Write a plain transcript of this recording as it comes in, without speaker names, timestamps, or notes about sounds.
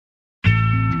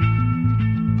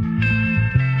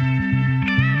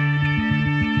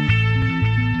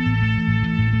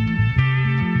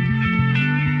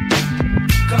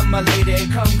my lady,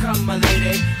 come my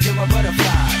lady, you're my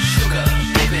butterfly, sugar,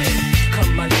 baby.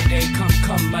 Come my lady,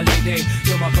 come my lady,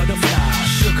 you're my butterfly,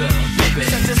 sugar, baby.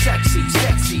 Such a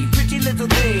sexy, pretty little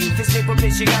thing. This April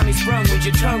bitch, you got me sprung with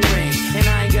your tongue ring. And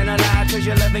I ain't gonna lie, cause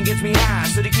your loving gets me high.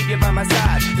 So to keep you by my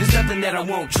side, there's nothing that I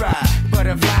won't try.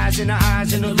 Butterflies in her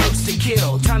eyes and her looks to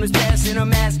kill. Time is passing,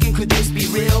 I'm asking, could this be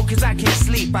real? Cause I can't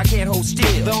sleep, I can't hold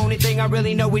still. The only thing I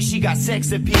really know is she got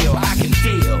sex appeal. I can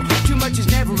feel, too much is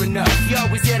never enough. You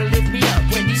always there to lift me up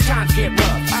when these times get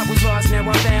rough. I was lost, now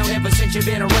I'm found, ever since you've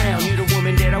been around. You're the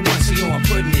woman that I want, so I'm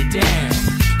putting it down.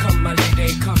 Come my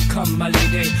lady, come my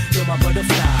lady, you're my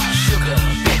butterfly, sugar,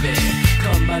 baby.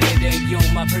 Come my lady,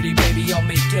 you're my pretty baby, I'll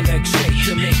make your legs shake,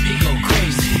 you make me go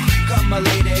crazy. Come my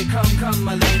lady, come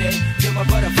my lady, you're my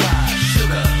butterfly,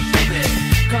 sugar, baby.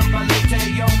 Come my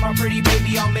lady, you're my pretty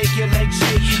baby, I'll make your legs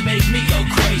shake, you make me go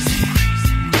crazy.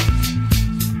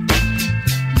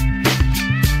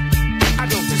 I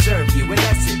don't deserve you, and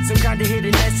that's it. Some kind of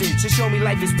hidden message to show me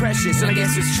life is precious, and I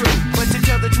guess it's true. But to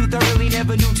tell the truth, I really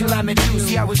never knew till I met you.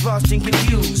 See, I was lost and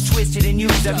confused, twisted and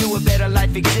used. I knew a better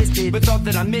life existed, but thought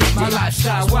that I missed my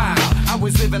lifestyle. Wow, I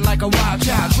was living like a wild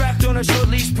child, trapped on a short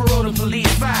leash, parole to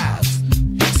police files.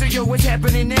 So yo, what's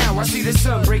happening now? I see the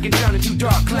sun breaking down into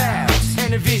dark clouds,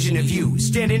 and a vision of you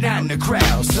standing out in the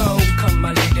crowd. So come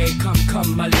my lady,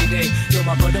 come my lady, you're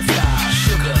my butterfly,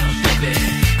 sugar, baby.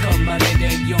 Come my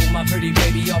lady, you're my pretty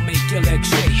baby, I'll make your legs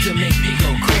shake, you make me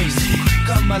go crazy.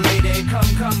 Come my lady,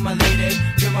 come my lady,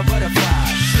 you're my butterfly,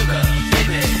 sugar,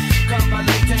 baby. Come my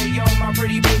lady, you're my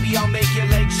pretty baby, I'll make your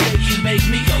legs shake, you make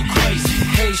me go crazy.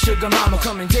 Hey sugar mama,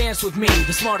 come and dance with me.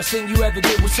 The smartest thing you ever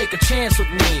did was take a chance with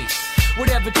me.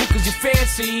 Whatever tickles your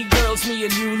fancy, girls, me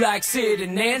and you like Sid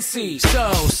and Nancy.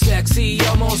 So sexy,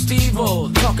 almost evil,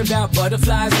 talking about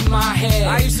butterflies in my head.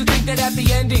 I used to think that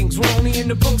happy endings were only in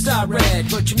the books I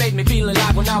read, but you made me feel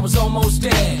alive when I was almost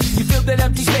dead. You filled that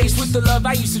empty space with the love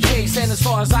I used to chase, and as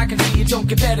far as I can see, it don't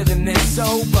get better than this.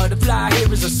 So butterfly,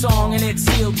 here is a song, and it's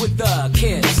sealed with a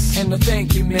kiss and a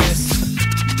thank you, miss.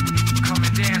 Come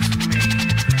and dance with me,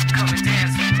 come and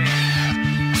dance with me,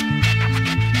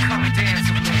 come and dance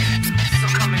with me.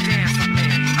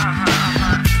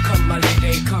 Come my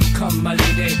lady, come my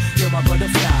lady, you're my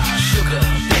butterfly, sugar,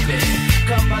 baby.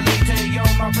 Come my lady,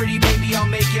 you're my pretty baby, I'll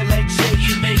make your legs shake,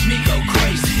 you make me go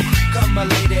crazy. Come my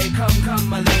lady, come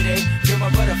my lady, you're my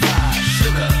butterfly,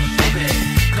 sugar, baby.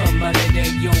 Come my lady,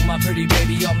 you're my pretty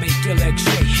baby, I'll make your legs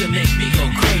shake, you make me go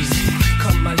crazy.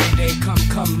 Come my lady,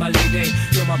 come my lady,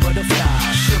 you're my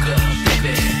butterfly, sugar,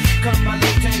 baby. Come my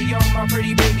lady, you're my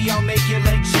pretty baby, I'll make your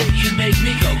legs shake, you make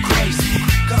me go crazy.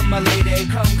 Come my lady,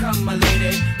 come my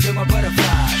lady, you're my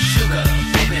butterfly, sugar,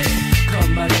 baby.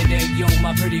 Come my lady, you're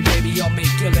my pretty baby, I'll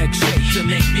make your legs shake, you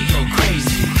make me go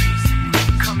crazy.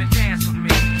 Come and dance with me,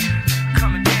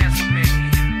 come and dance with me.